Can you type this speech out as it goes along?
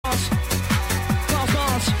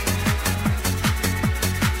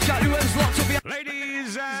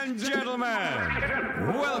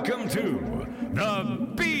to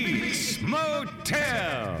the Beats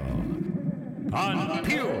Motel on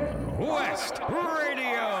Pure West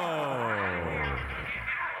Radio.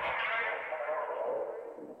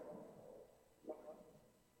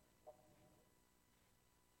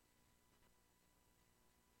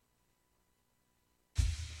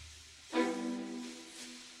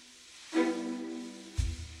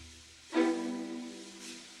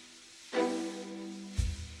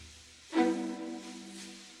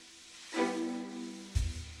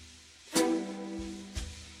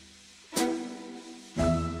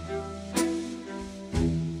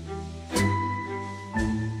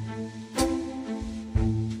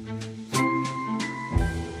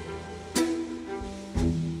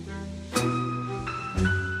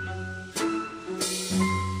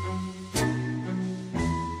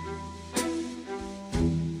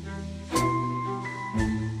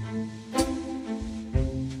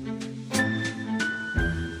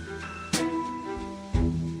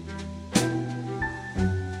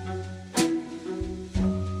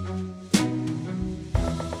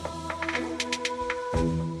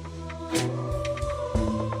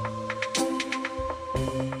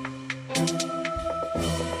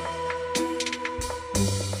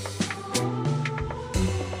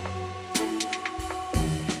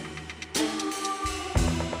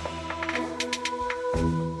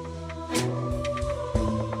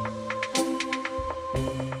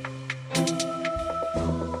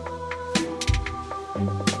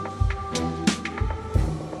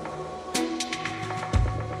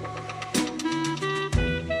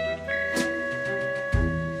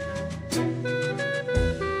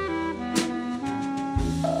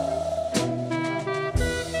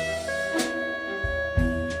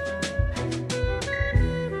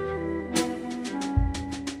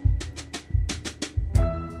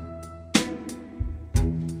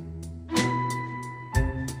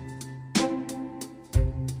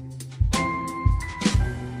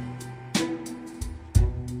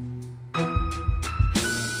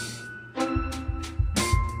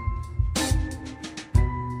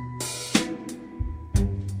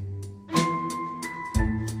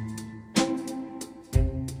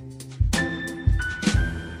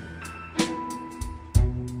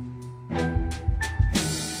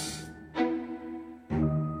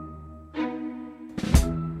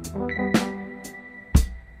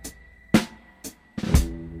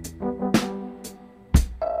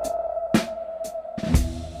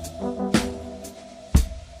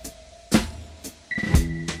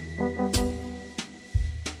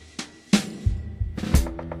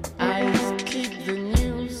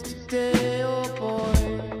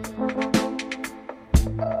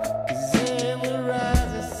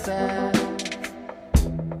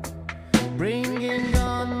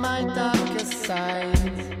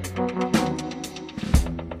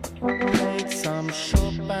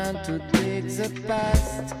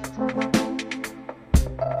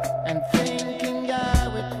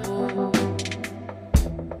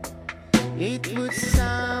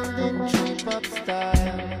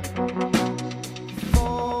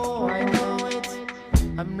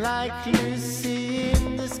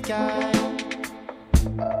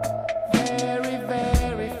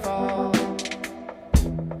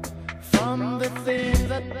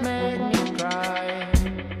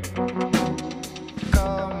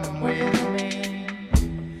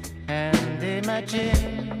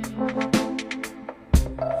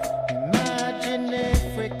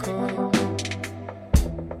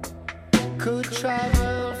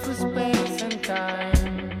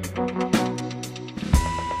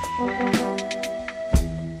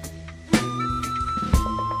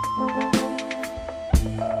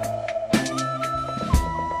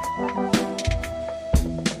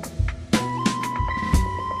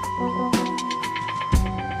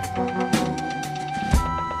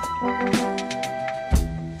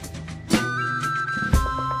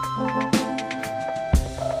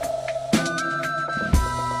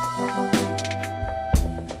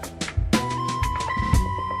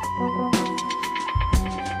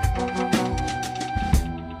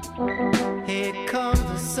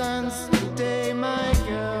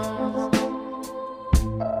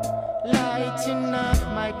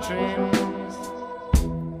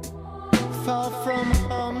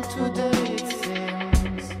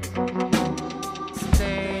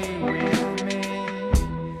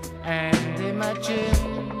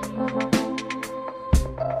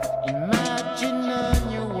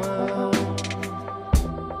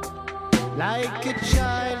 Like a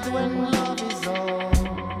child when love is all.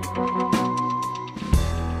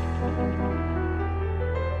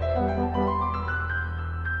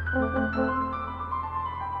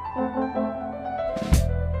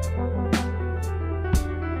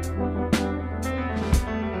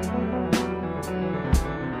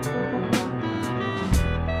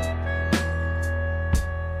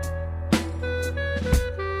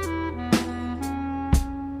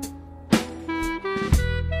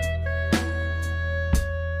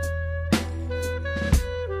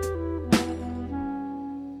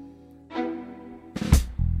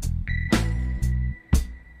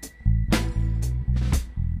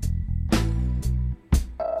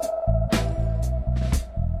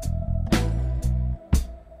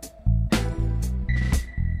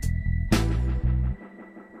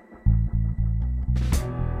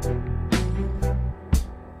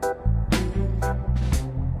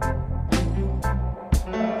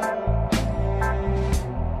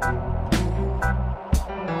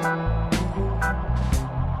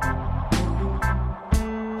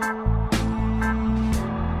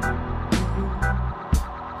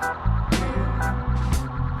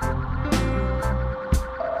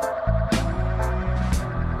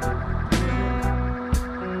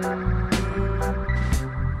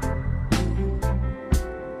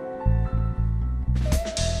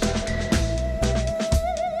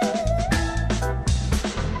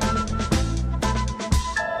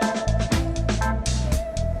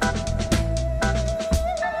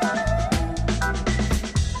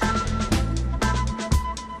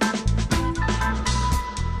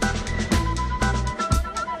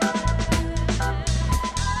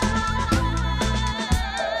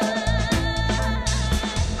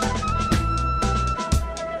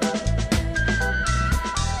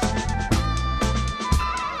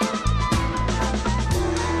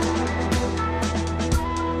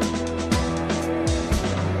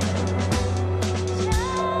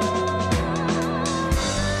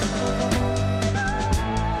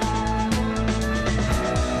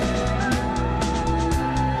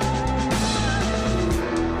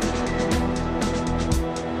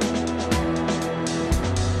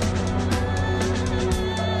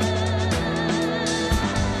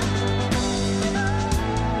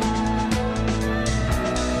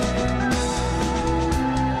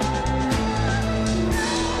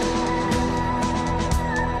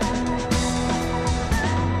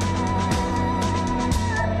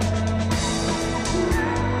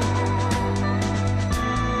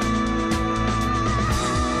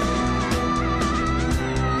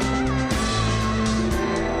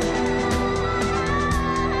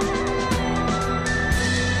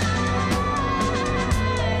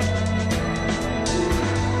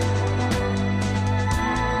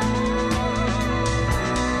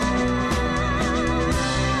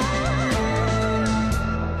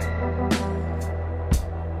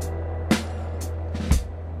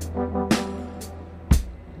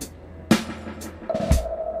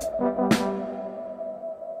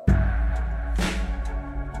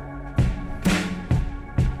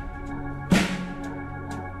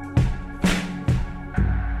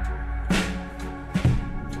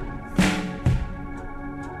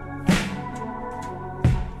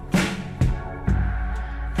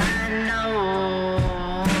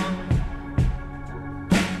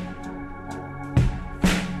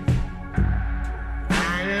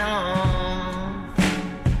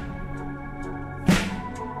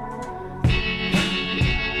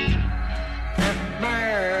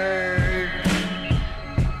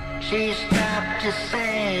 She stopped to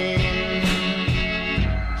sing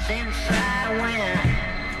since I went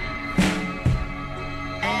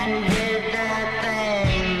and did that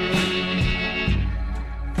thing.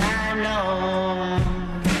 I know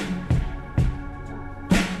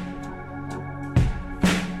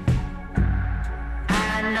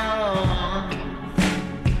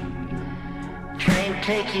train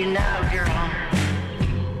take you now, girl.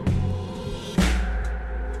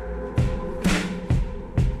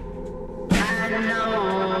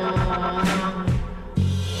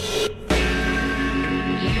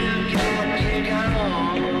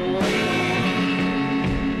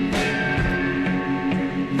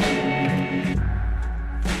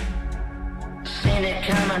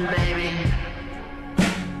 Baby,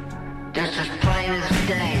 just as plain as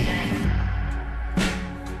day.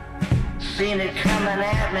 Seen it coming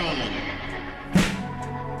at me.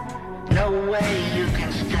 No way you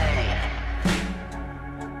can stay.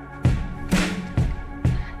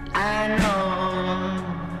 I know.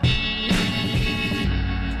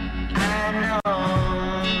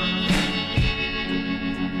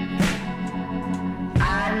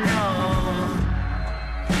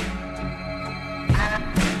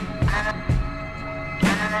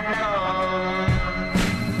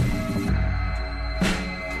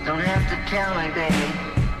 Don't have to tell me, baby.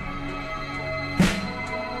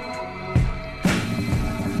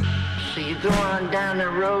 So you go on down the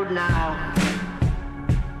road now.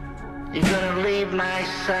 You're gonna leave my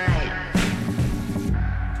sight.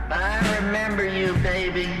 But I remember you,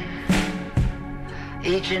 baby,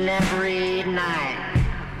 each and every night.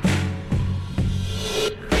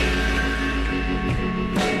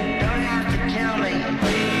 Don't have to tell me.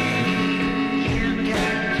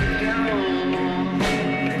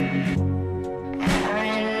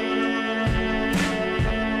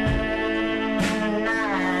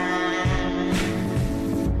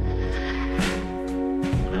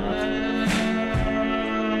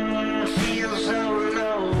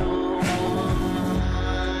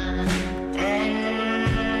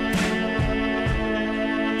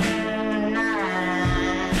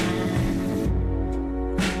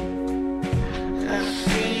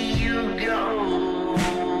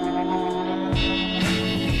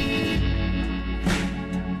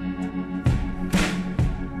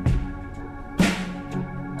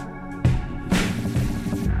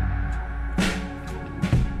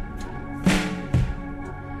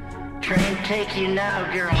 Take you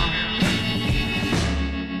now, girl.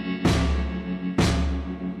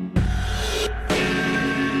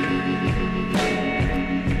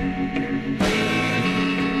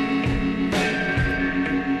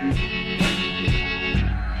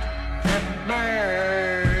 The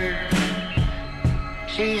bird,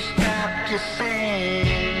 she stopped to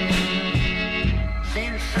sing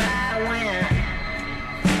since I went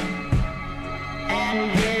and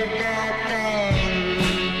did that thing.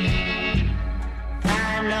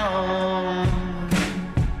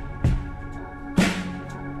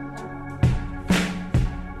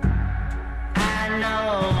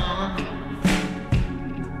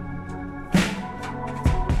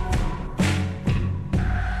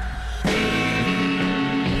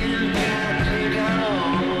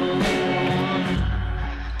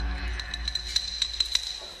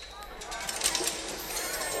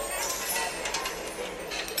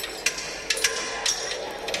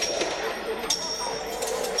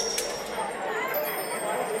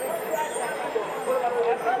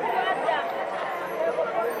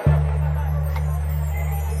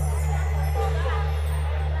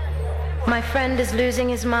 My friend is losing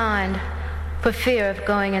his mind for fear of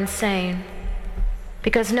going insane.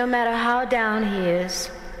 Because no matter how down he is,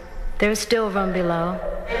 there is still room below.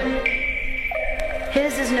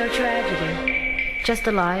 His is no tragedy, just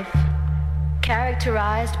a life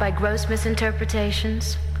characterized by gross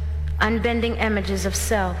misinterpretations, unbending images of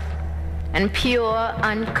self, and pure,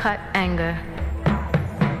 uncut anger.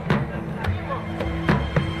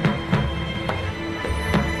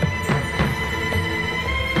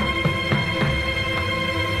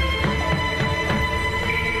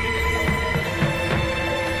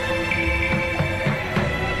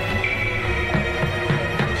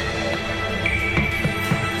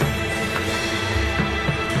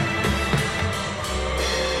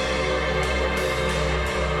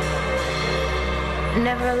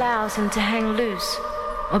 Never allows him to hang loose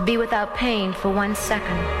or be without pain for 1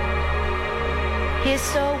 second. He is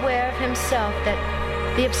so aware of himself that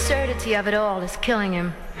the absurdity of it all is killing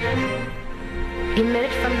him.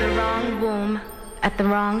 Emitted from the wrong womb at the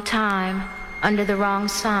wrong time, under the wrong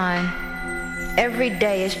sign. Every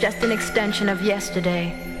day is just an extension of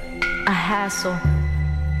yesterday, a hassle.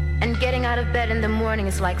 And getting out of bed in the morning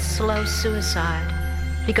is like slow suicide,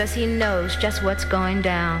 because he knows just what's going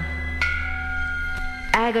down.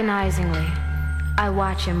 Agonizingly, I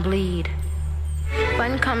watch him bleed.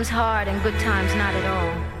 Fun comes hard and good times not at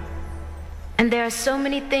all. And there are so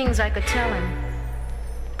many things I could tell him,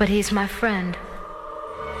 but he's my friend.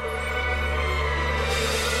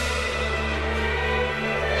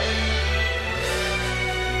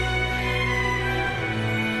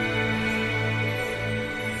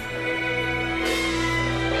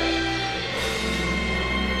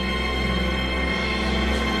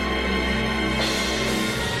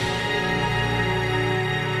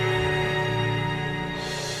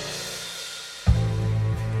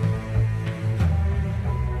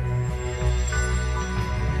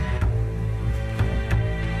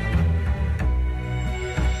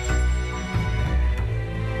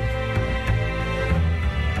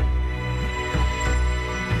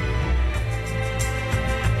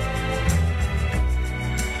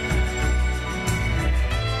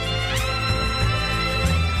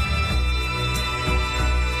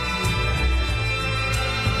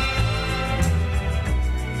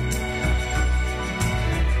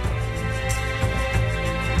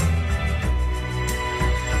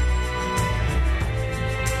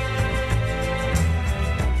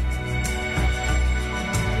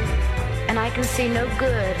 I can see no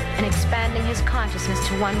good in expanding his consciousness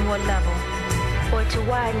to one more level, or to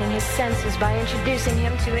widening his senses by introducing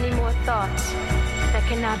him to any more thoughts that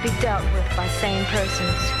cannot be dealt with by sane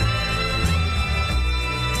persons.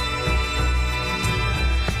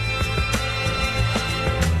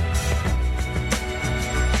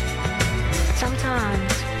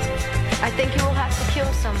 Sometimes I think he will have to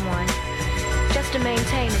kill someone just to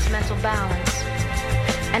maintain his mental balance.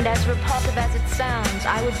 And as repulsive as it sounds,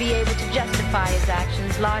 I would be able to justify his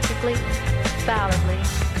actions logically, validly,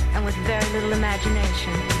 and with very little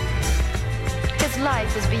imagination. His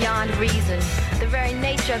life is beyond reason. The very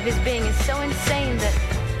nature of his being is so insane that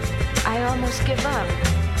I almost give up,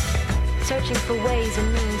 searching for ways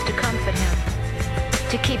and means to comfort him,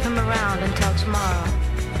 to keep him around until tomorrow.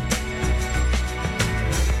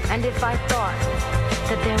 And if I thought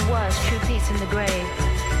that there was true peace in the grave,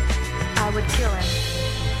 I would kill him.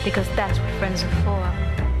 Because that's what friends are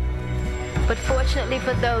for. But fortunately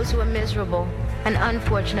for those who are miserable, and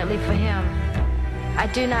unfortunately for him, I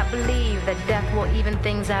do not believe that death will even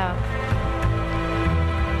things out.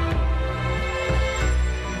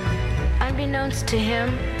 Unbeknownst to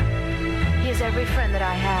him, he is every friend that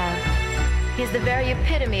I have. He is the very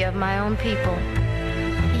epitome of my own people.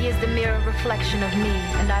 He is the mirror reflection of me,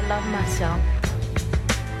 and I love myself.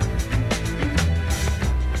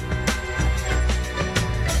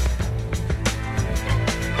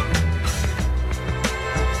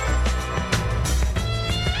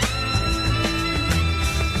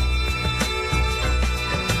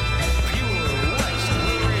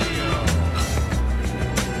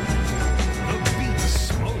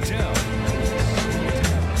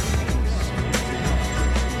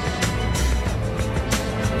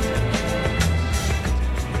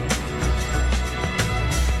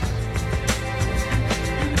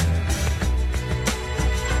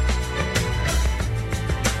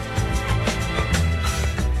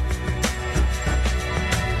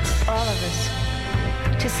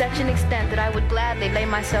 Such an extent that I would gladly lay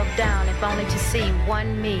myself down if only to see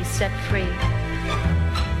one me set free.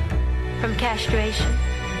 From castration,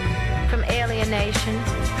 from alienation,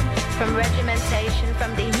 from regimentation,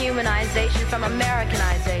 from dehumanization, from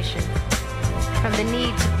Americanization, from the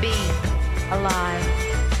need to be alive.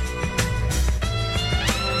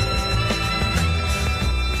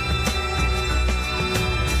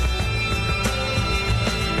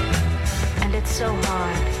 And it's so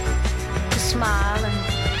hard to smile and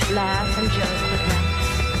laugh and joke with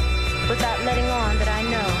him, without letting on that I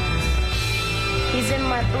know. He's in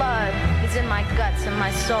my blood, he's in my guts and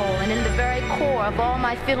my soul, and in the very core of all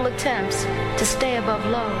my futile attempts to stay above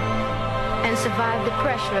low and survive the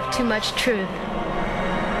pressure of too much truth.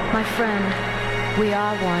 My friend, we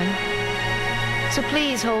are one. So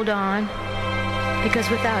please hold on, because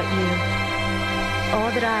without you,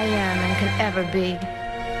 all that I am and can ever be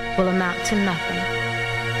will amount to nothing.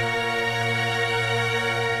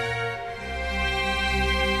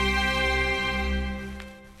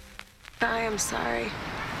 I am sorry.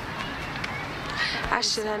 I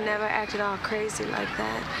should have never acted all crazy like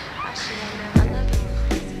that. I should have never. I love you.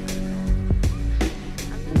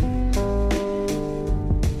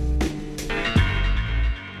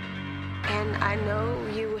 And I know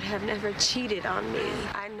you would have never cheated on me.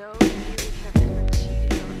 I know you have never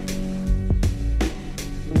cheated on me.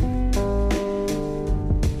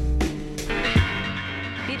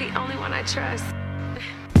 You're the only one I trust.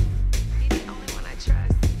 You're the only one I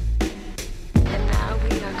trust. And now we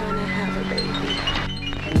are gonna have a baby.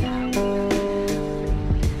 And now we are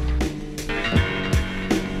gonna have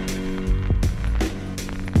a baby.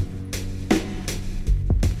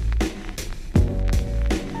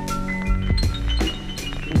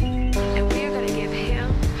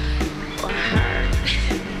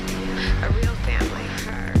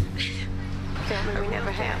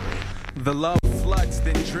 The love floods,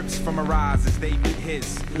 then drips from her eyes as they meet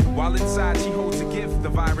his. While inside she holds a gift, the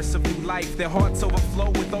virus of new life. Their hearts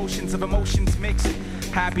overflow with oceans of emotions mixed.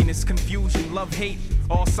 Happiness, confusion, love, hate,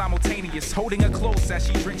 all simultaneous. Holding her close as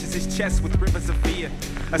she drenches his chest with rivers of fear.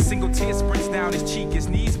 A single tear sprints down his cheek, his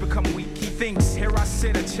knees become weak. He thinks, here I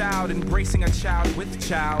sit, a child, embracing a child with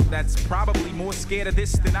child that's probably more scared of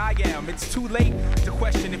this than I am. It's too late to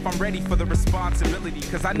question if I'm ready for the responsibility,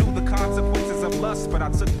 cause I knew the consequences of lust, but I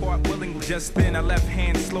took part willingly. Just then a left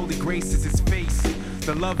hand slowly graces his face.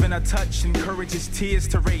 The love in her touch encourages tears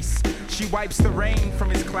to race. She wipes the rain from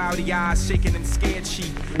his cloudy eyes, shaken and scared.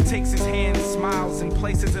 She takes his hand, smiles, and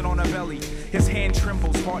places it on her belly. His hand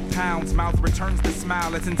trembles, heart pounds, mouth returns the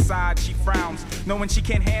smile as inside she frowns, knowing she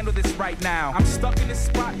can't handle this right now. I'm stuck in this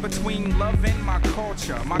spot between love and my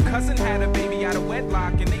culture. My cousin had a baby out of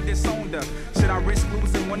wedlock and they disowned her. Should I risk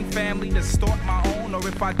losing one family to start my own? Or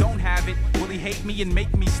if I don't have it, will he hate me and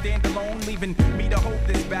make me stand alone, leaving me to hold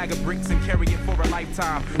this bag of bricks and carry it for a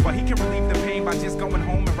lifetime? While he can relieve the pain by just going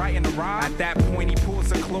home and writing a rhyme. At that point he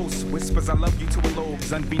pulls her close, whispers I love you to her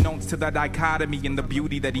lobes, unbeknownst to the dichotomy and the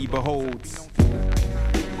beauty that he beholds.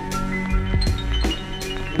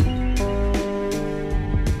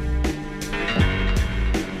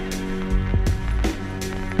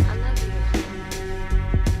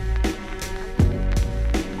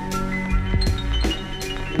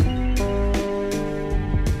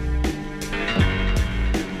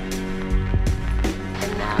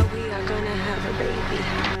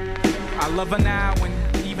 I love her now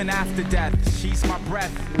and even after death, she's my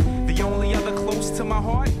breath. The only other close to my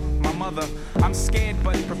heart, my mother. I'm scared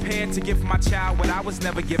but prepared to give my child what I was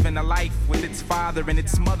never given, a life with its father and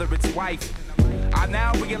its mother, its wife. I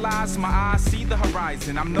now realize my eyes see the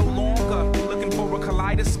horizon. I'm no longer looking for a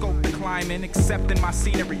kaleidoscope to climb in, accepting my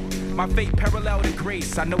scenery. My fate parallel to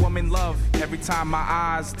grace. I know I'm in love every time my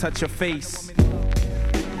eyes touch her face.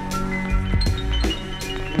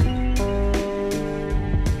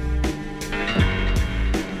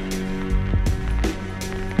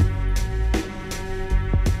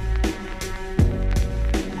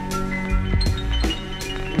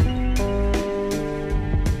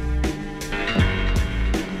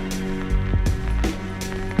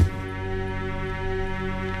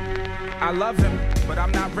 I love him, but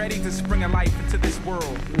I'm not ready to spring a life into this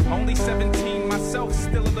world. Only 17, myself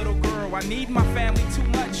still a little girl. I need my family too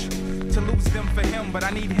much to lose them for him, but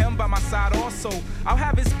I need him by my side also. I'll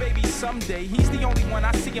have his baby someday. He's the only one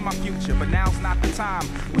I see in my future, but now's not the time.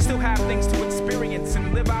 We still have things to experience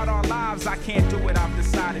and live out our lives. I can't do it, I've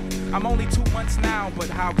decided. I'm only 2 months now, but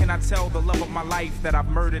how can I tell the love of my life that I've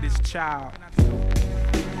murdered his child?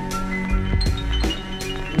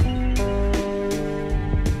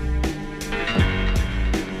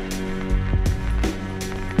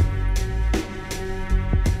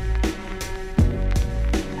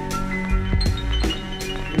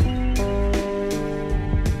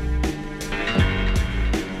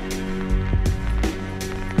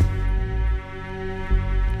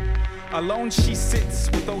 Alone she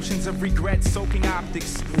sits with oceans of regret, soaking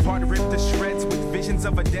optics, heart ripped to shreds with visions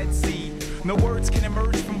of a dead sea. No words can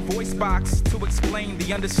emerge from voice box to explain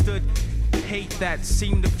the understood hate that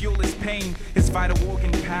seemed to fuel his pain. His vital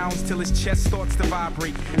organ pounds till his chest starts to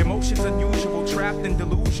vibrate. Emotions unusual, trapped in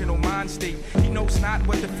delusional mind state. He knows not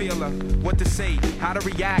what to feel or what to say, how to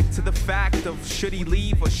react to the fact of should he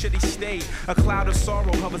leave or should he stay. A cloud of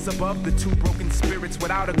sorrow hovers above the two broken spirits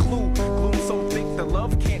without a clue. Gloom so thick the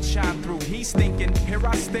love can't shine through. He's thinking, here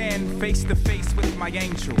I stand face to face with my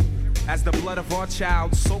angel. As the blood of our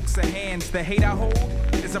child soaks her hands, the hate I hold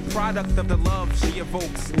is a product of the love she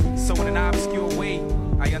evokes. So in an obscure way,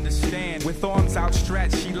 I understand. With arms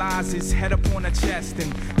outstretched, she lies his head upon her chest,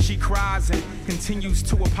 and she cries and continues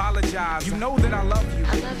to apologize. You know that I love you.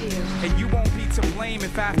 I love you. And you won't be to blame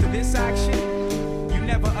if after this action, you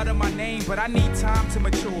never utter my name. But I need time to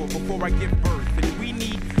mature before I give birth. And we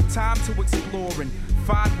need time to explore and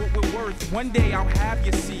find what we're worth. One day I'll have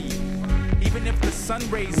your seed. Even if the sun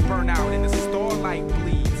rays burn out and the starlight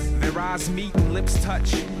bleeds, their eyes meet and lips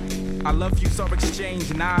touch. I love yous are exchanged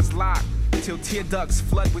and eyes locked till tear ducts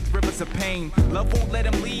flood with rivers of pain. Love won't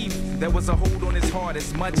let him leave. There was a hold on his heart.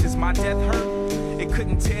 As much as my death hurt, it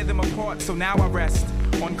couldn't tear them apart. So now I rest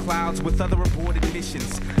on clouds with other aborted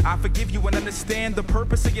missions. I forgive you and understand the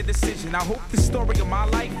purpose of your decision. I hope the story of my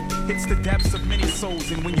life hits the depths of many souls.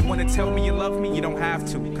 And when you want to tell me you love me, you don't have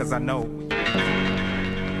to, cause I know.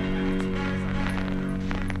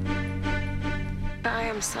 I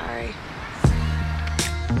am sorry.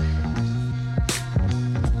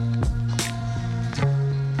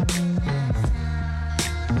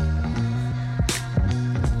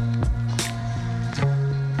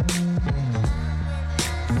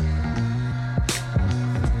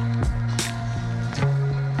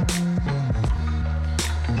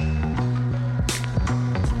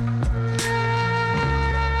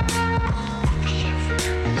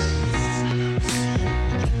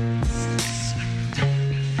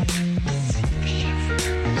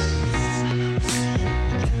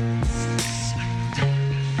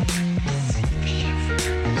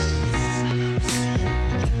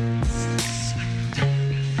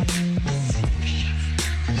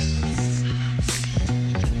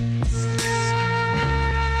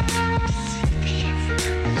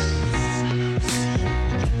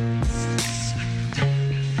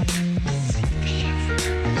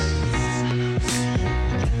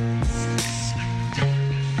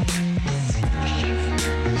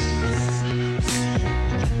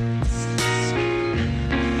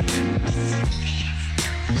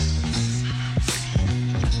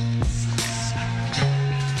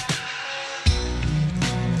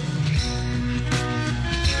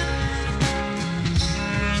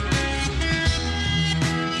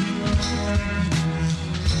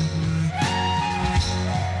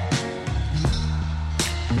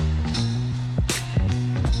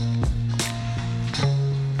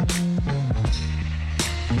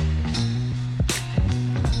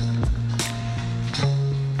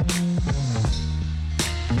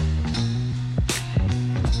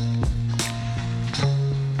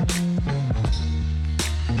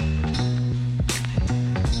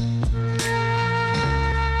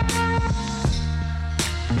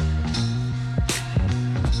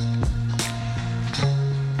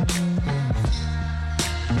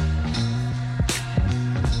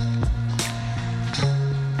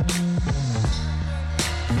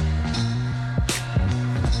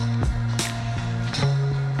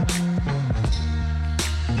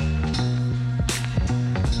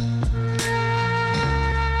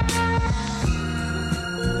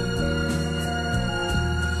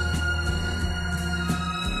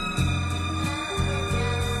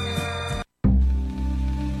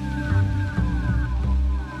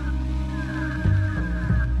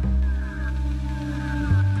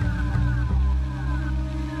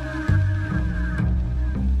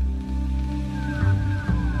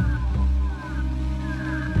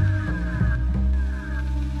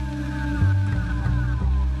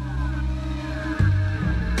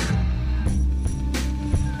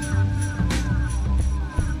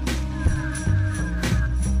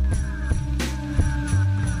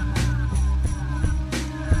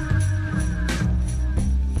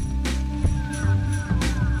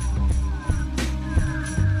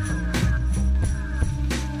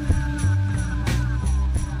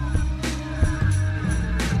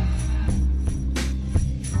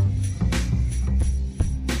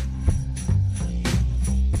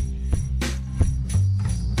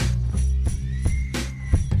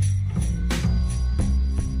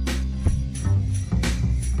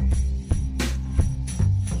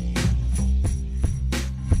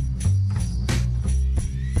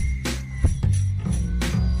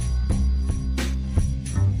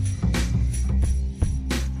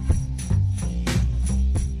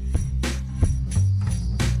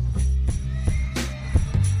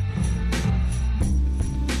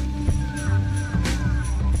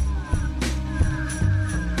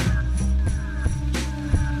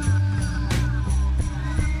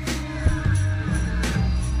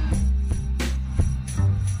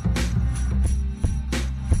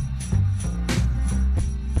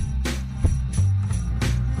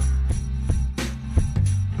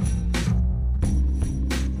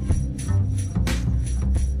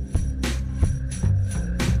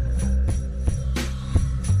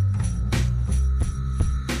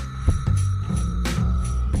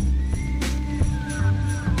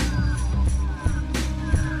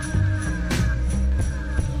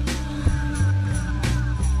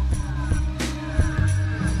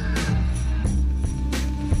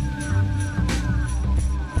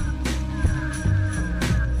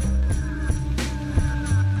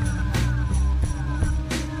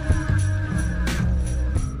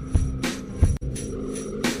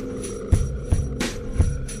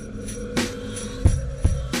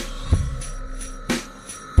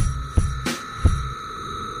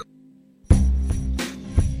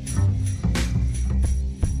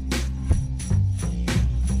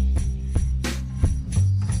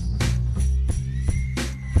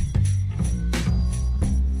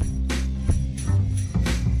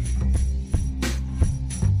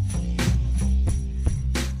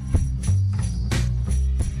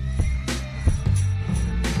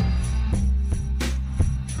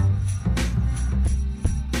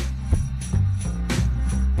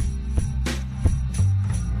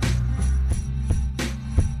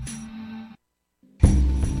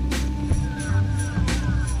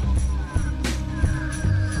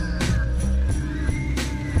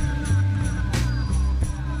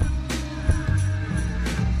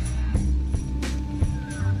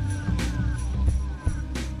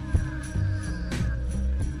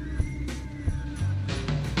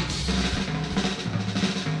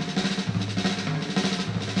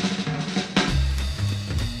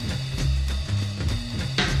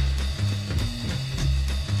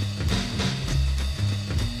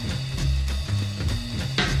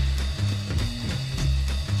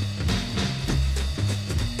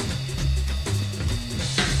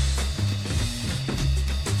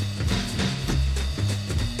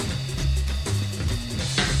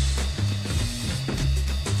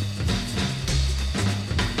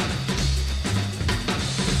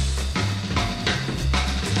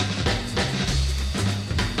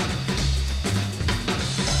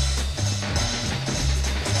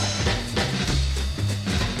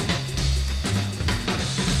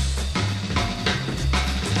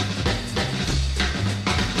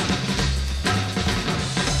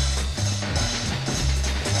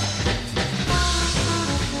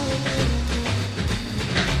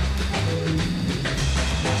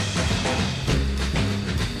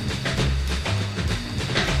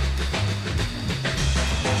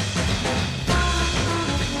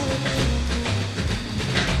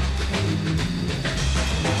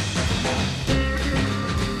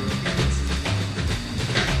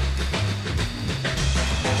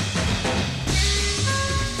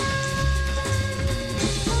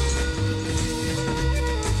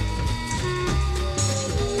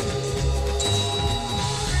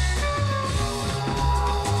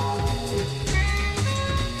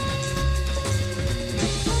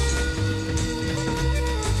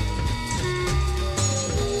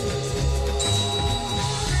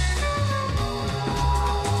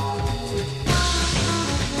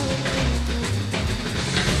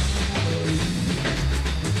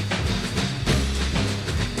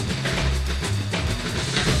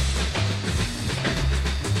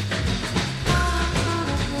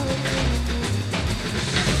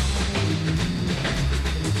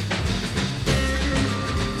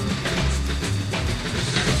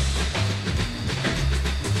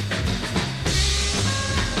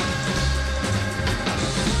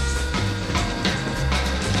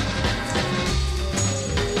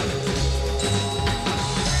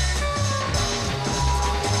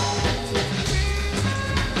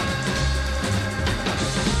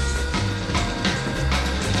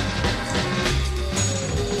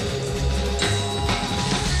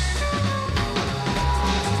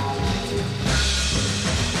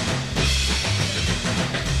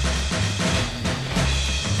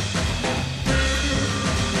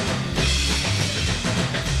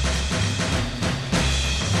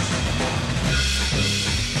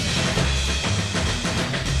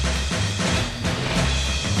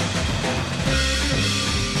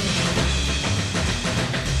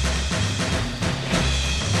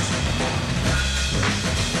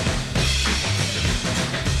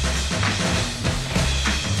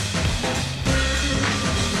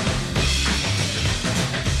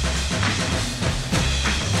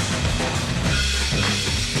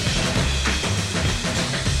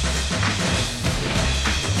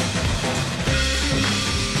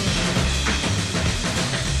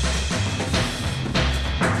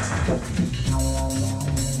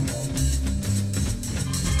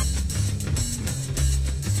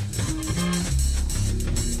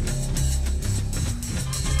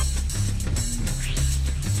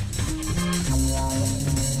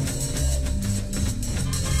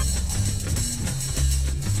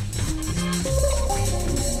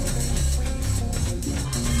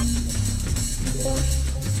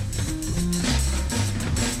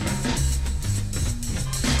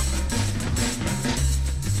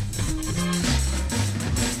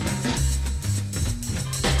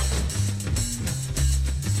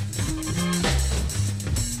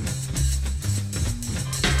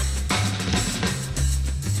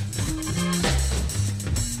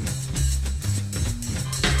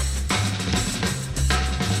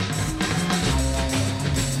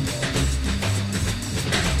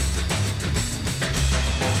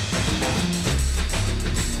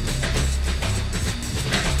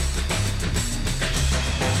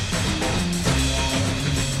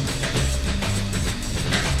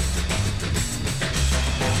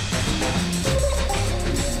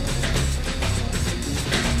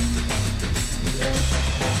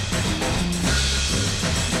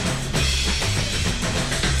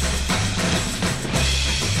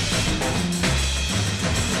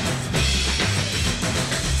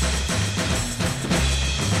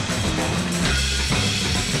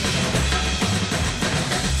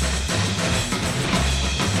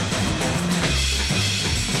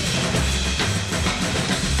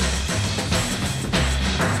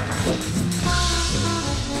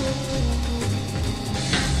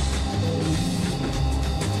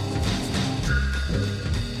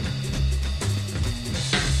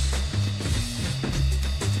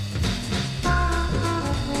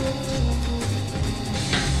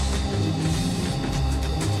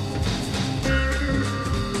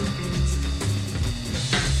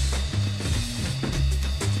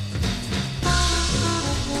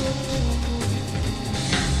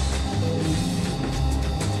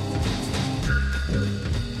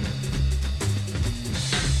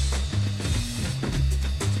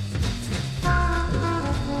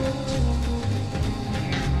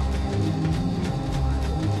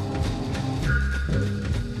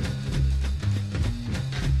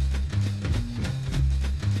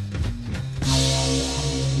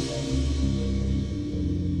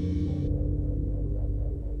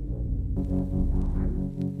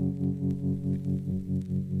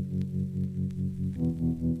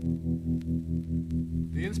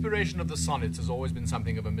 The inspiration of the sonnets has always been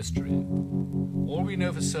something of a mystery. All we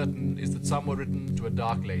know for certain is that some were written to a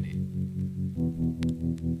dark lady.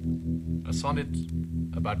 A sonnet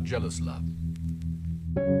about jealous love.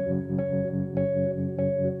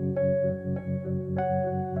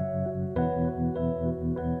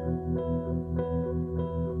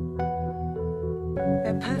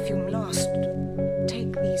 Their perfume lost,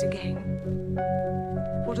 take these again.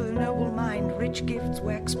 For to the noble mind, rich gifts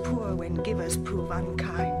wax poor when givers prove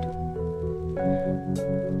unkind.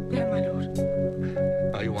 There, my lord.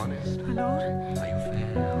 Are you honest? My lord? Are you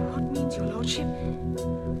fair? What means your lordship?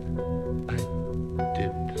 I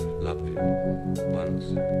did love you once.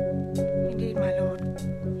 Indeed, my lord.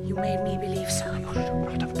 You made me believe so. You should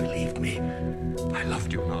not have believed me. I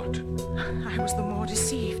loved you not. I was the more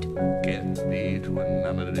deceived. Get thee to a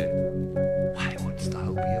nunnery. Why wouldst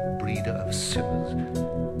thou be a breeder of sinners?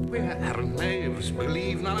 We're arrant knaves,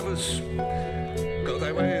 believe none of us. Go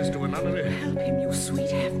thy ways to a nunnery. Help him, you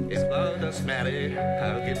sweet heavens. If thou dost marry,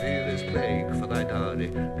 I'll give thee this plague for thy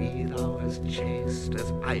dowry. Be thou as chaste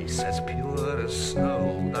as ice, as pure as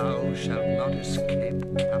snow, thou shalt not escape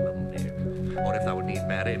calumny. Or if thou need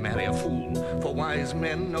marry, marry a fool, for wise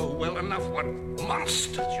men know well enough what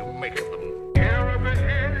monsters you make of them. Here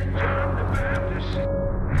overhead, John the Baptist.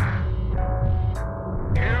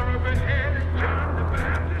 Here overhead, John the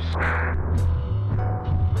Baptist.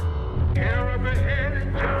 Here overhead,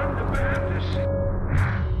 John the Baptist.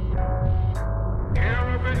 Here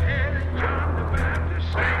overhead, John the Baptist.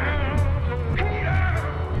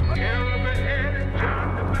 Here overhead, John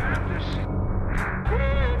the Baptist.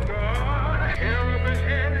 Oh God, here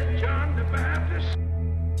overhead, John the Baptist.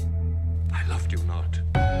 I loved you not.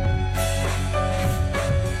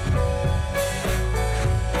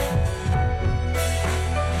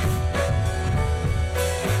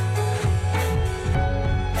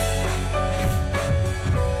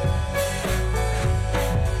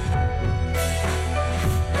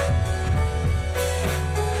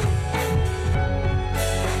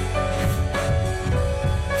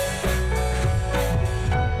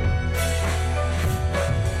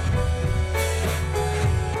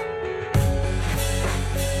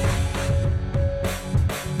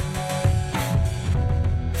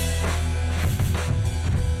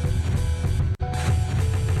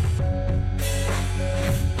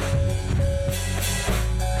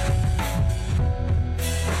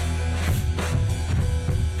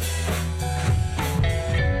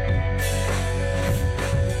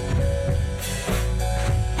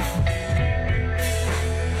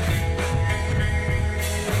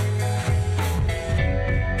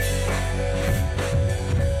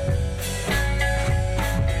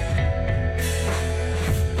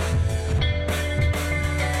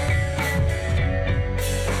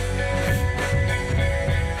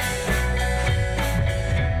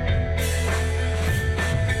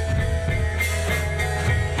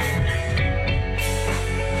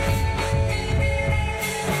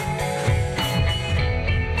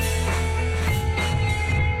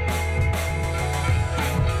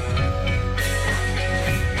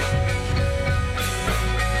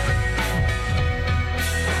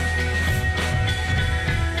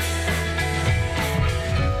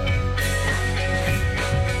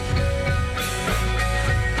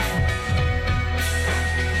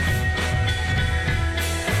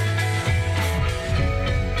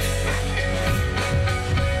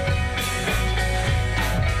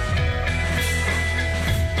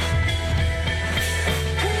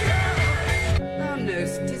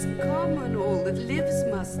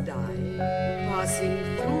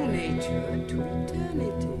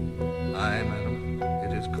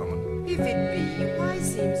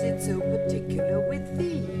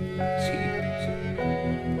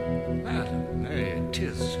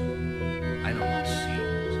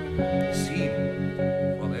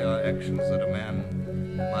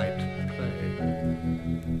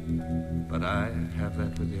 But I have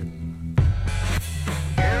that within.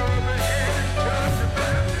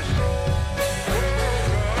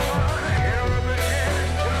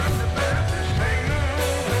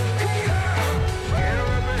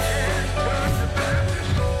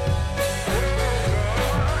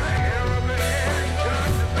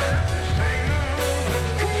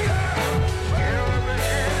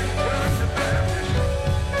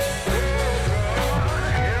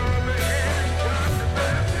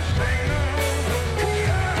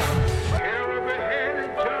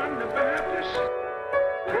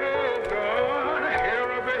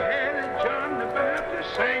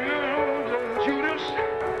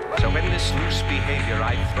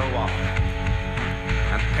 off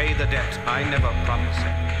and pay the debt I never promised.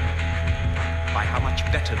 By how much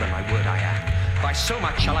better than my word I am. By so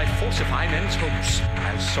much shall I falsify men's hopes.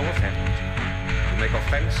 I'll so offend to make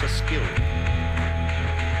offense a skill,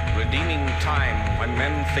 redeeming time when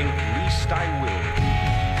men think least I will.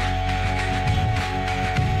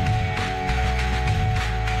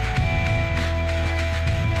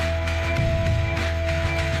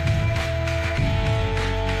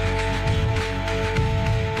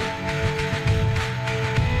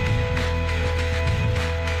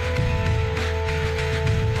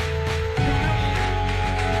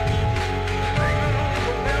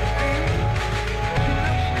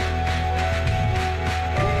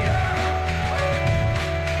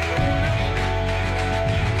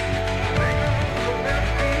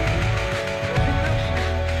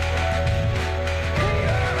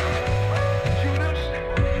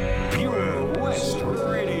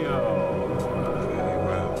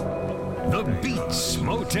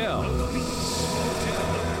 Motel.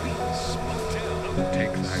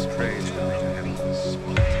 Take thy praise to heaven.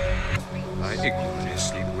 Thy ignominy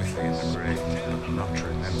sleep with thee in the grave, but not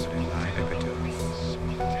remembered in thy epitaph.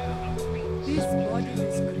 This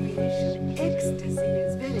bodiless creation, ecstasy,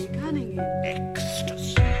 is very cunning.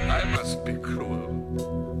 Ecstasy? I must be cruel,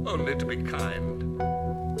 only to be kind.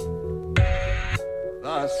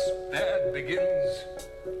 Thus, bad begins,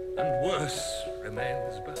 and worse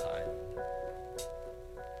remains behind.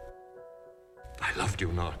 I loved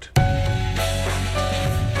you not.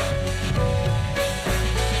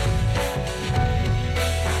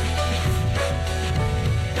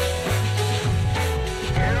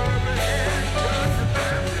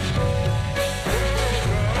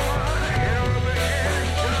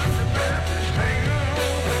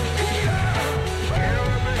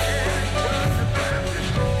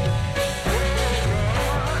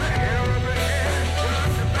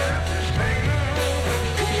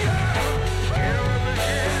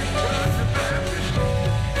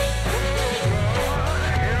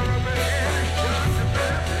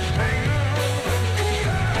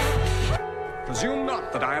 Presume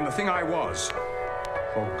not that I am the thing I was,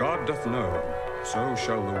 for God doth know, so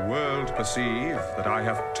shall the world perceive that I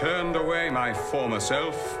have turned away my former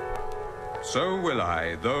self, so will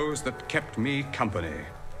I those that kept me company.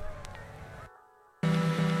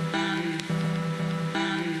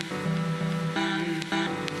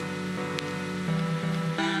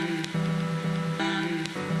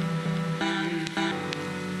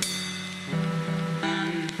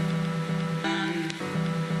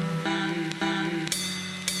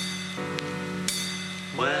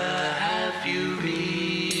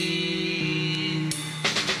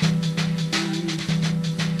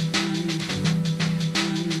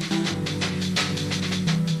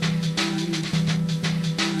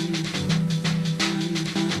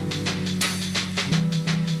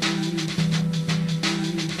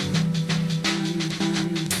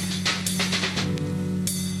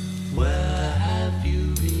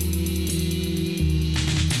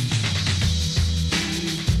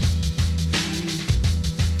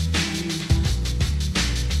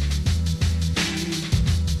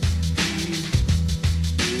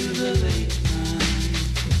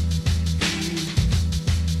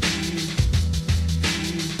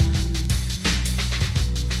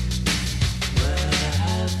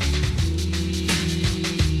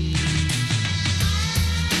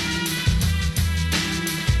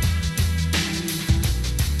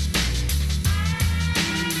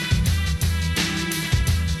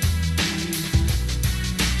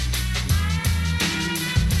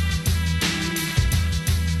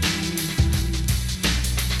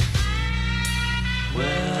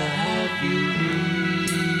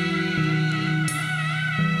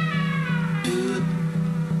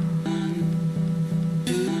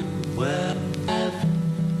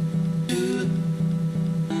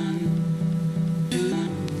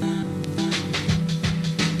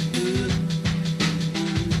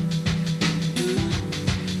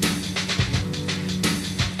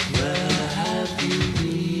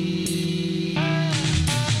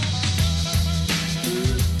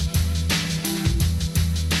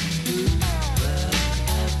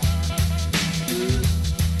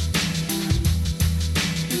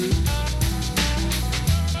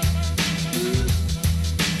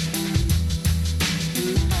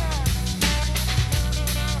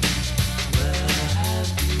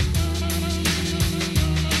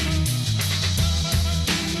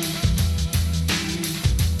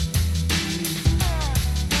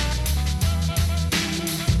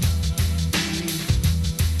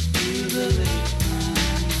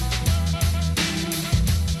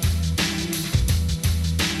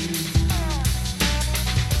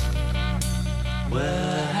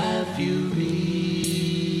 Where have you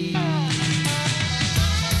been?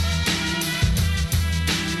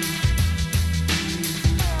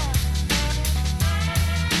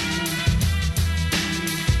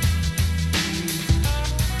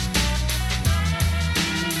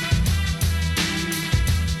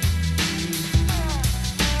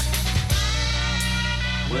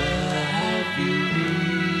 Where have you been?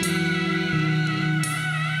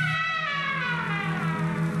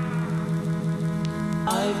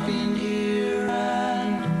 I've been here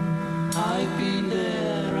and I've been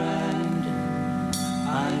there and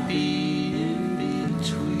I've been in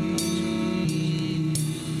between.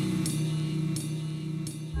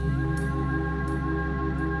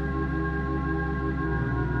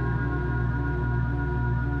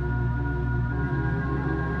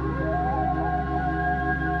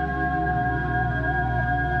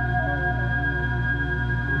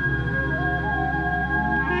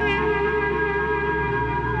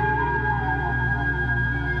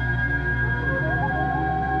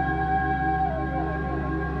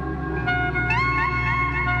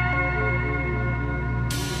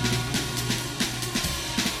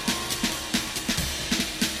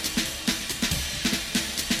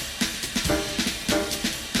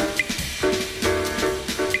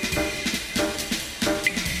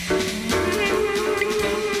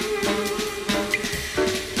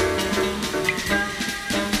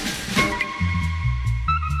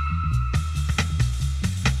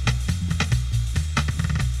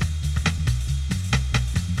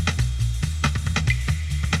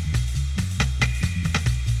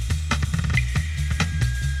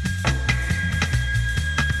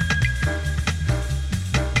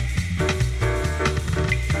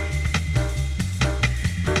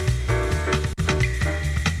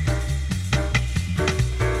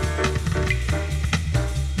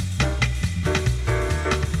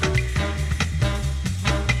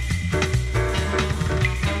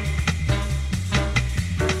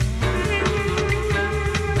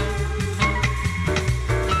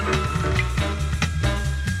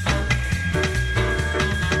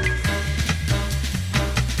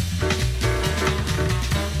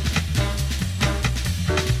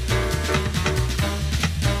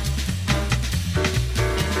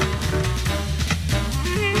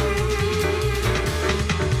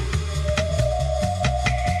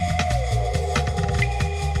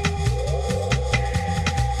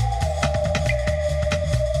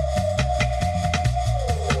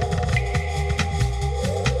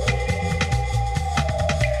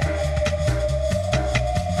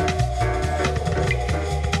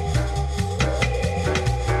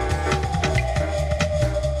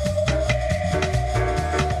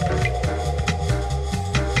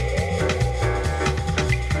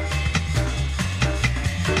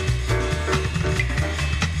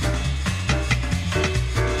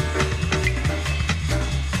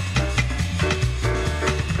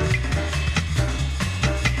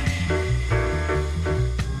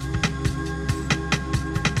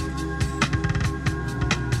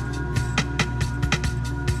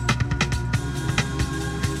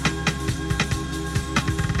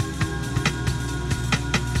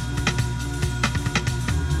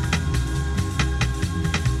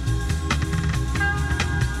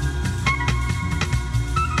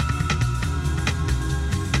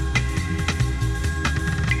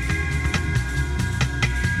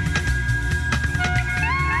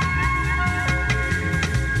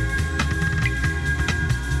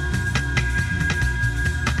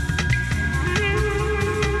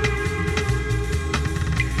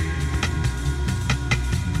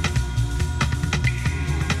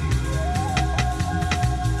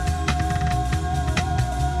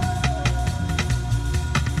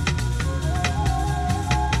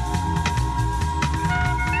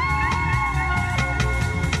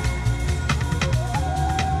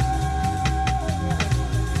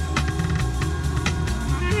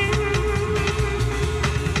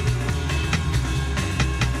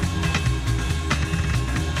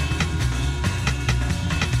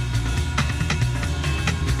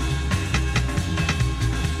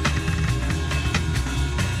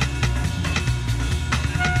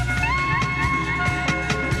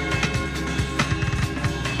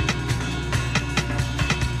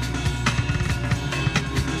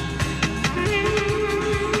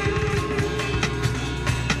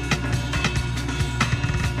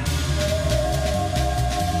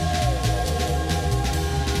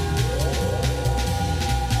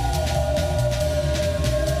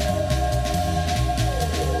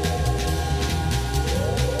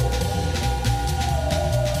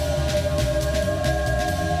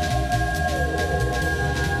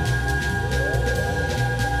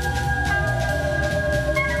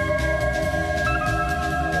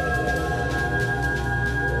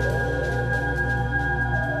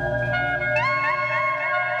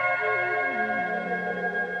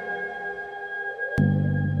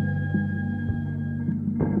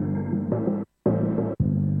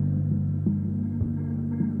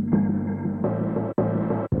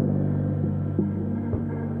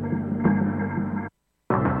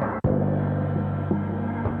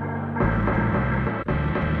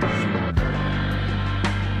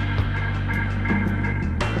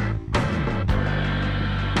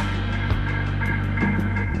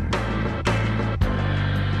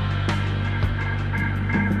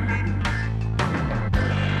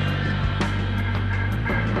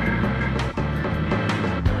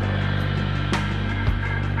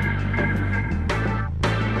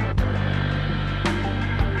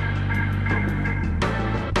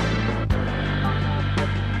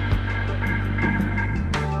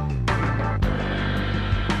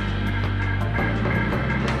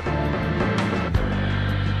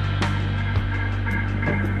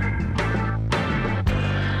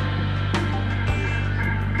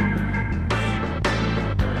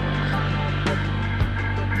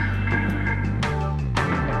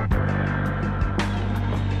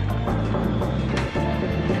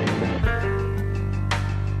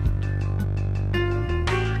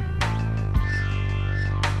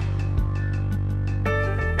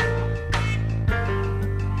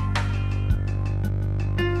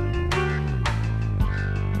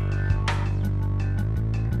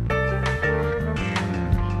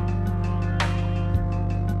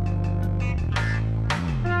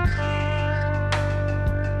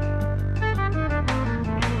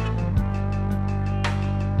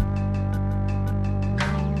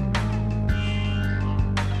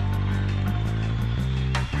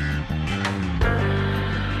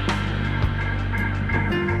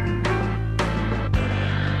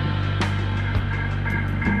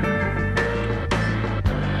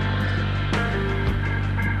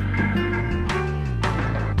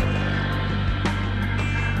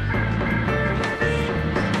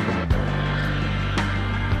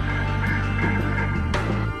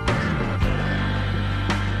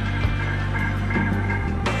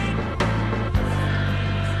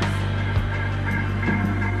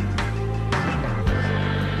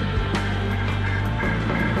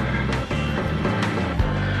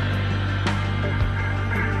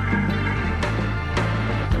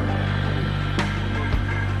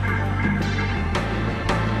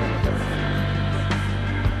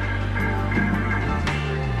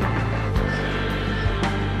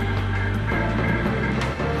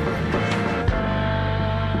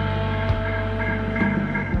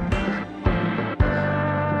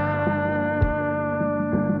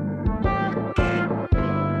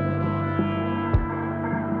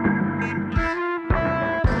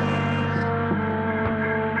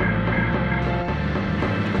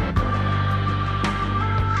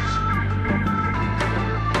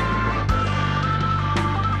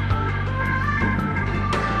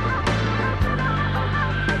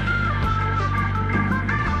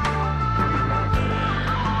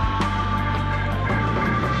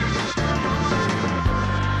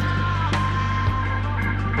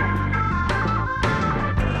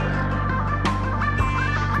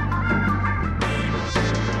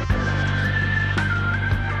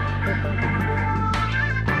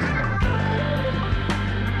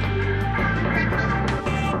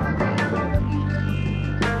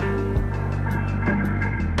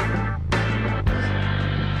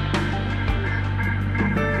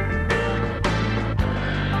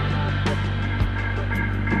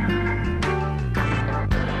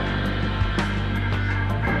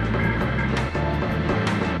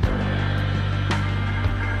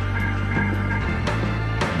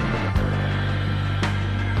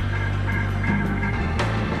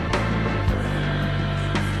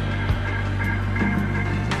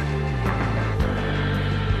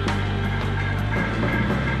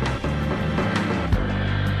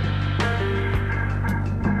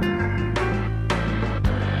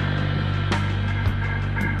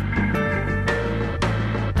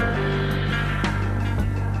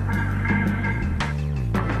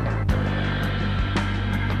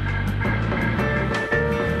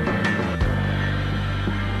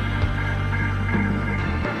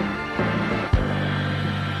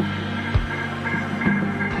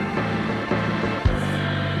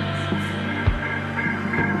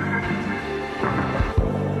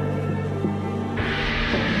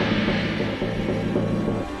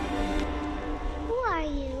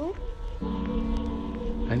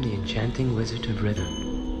 Enchanting Wizard of Rhythm.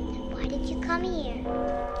 Why did you come here?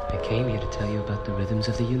 I came here to tell you about the rhythms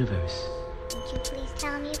of the universe. Would you please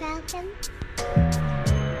tell me about them?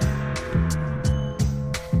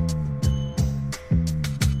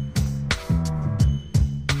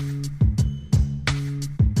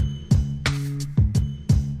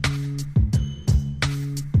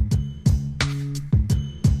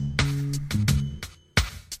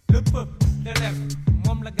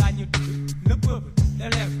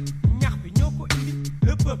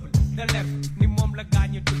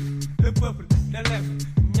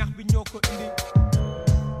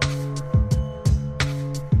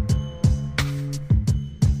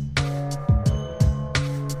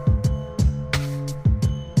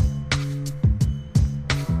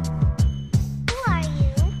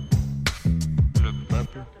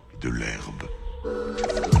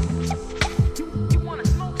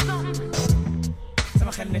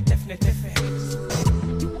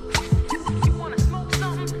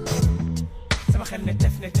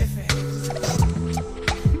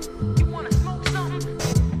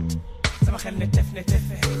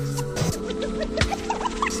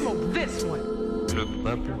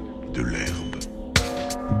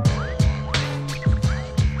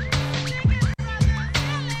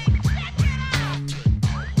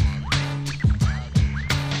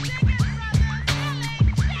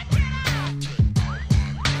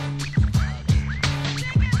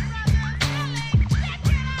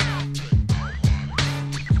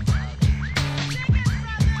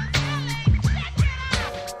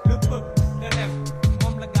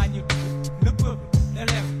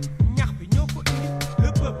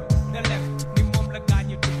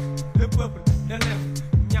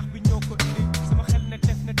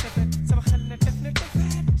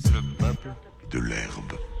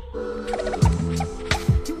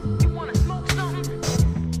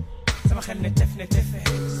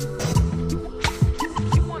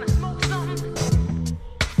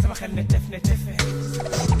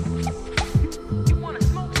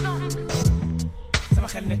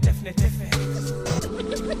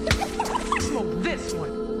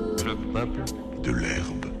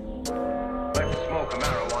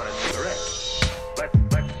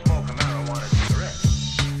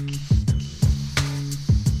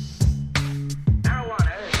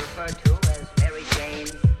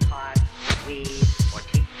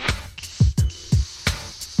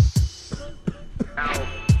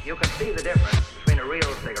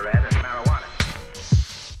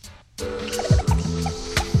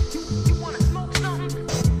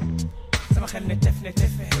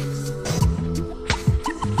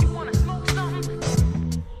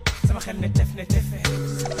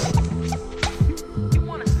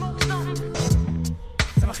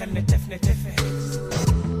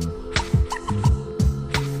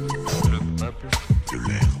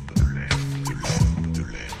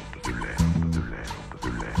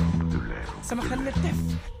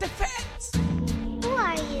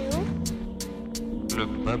 Le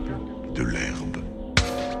peuple de l'herbe.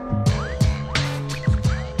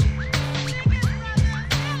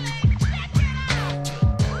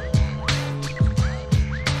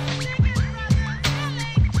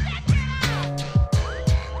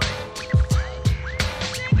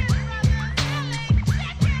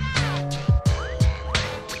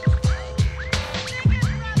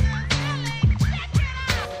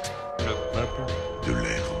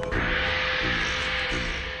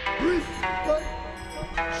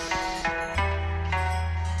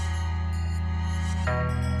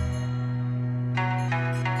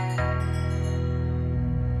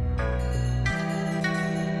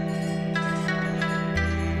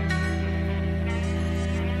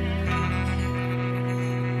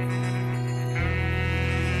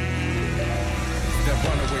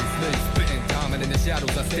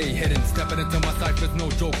 Shadows, I stay hidden. Stepping into my ciphers, no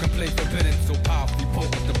joke, can play forbidden. So powerfully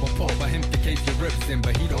potent, the pole for him to cave your ribs in.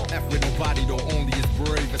 But he don't F with nobody, though, only his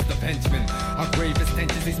bravest of henchmen. On gravest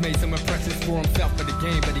tensions, he's made some impressions for himself for the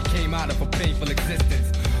game, but he came out of a painful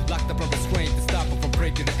existence. Locked up and restrained to stop him from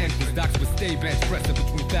breaking the entrance. Docs would stay bench pressing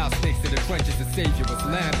between foul snakes in the trenches. The savior was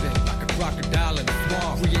lamping like a crocodile in the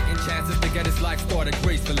swamp, creating chances to get his life started,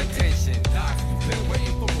 graceful attention. Docs, we've been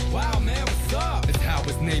waiting for a while, man, what's up? It's how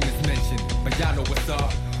his name is mentioned, but y'all know what's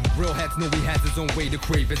up. Real heads know he has his own way to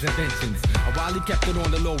crave his inventions. And while he kept it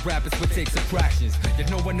on the low, rappers would take subtractions.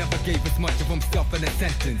 Yet no one ever gave as much of himself in a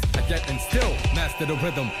sentence. I get and still master the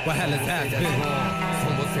rhythm, but hell has been wrong.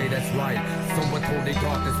 Some will say that's right. Some were told they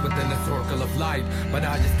darkness within a circle of light. But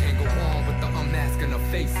I just can't go on with the unmasking of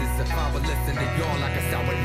faces. If I would listen to y'all like a sour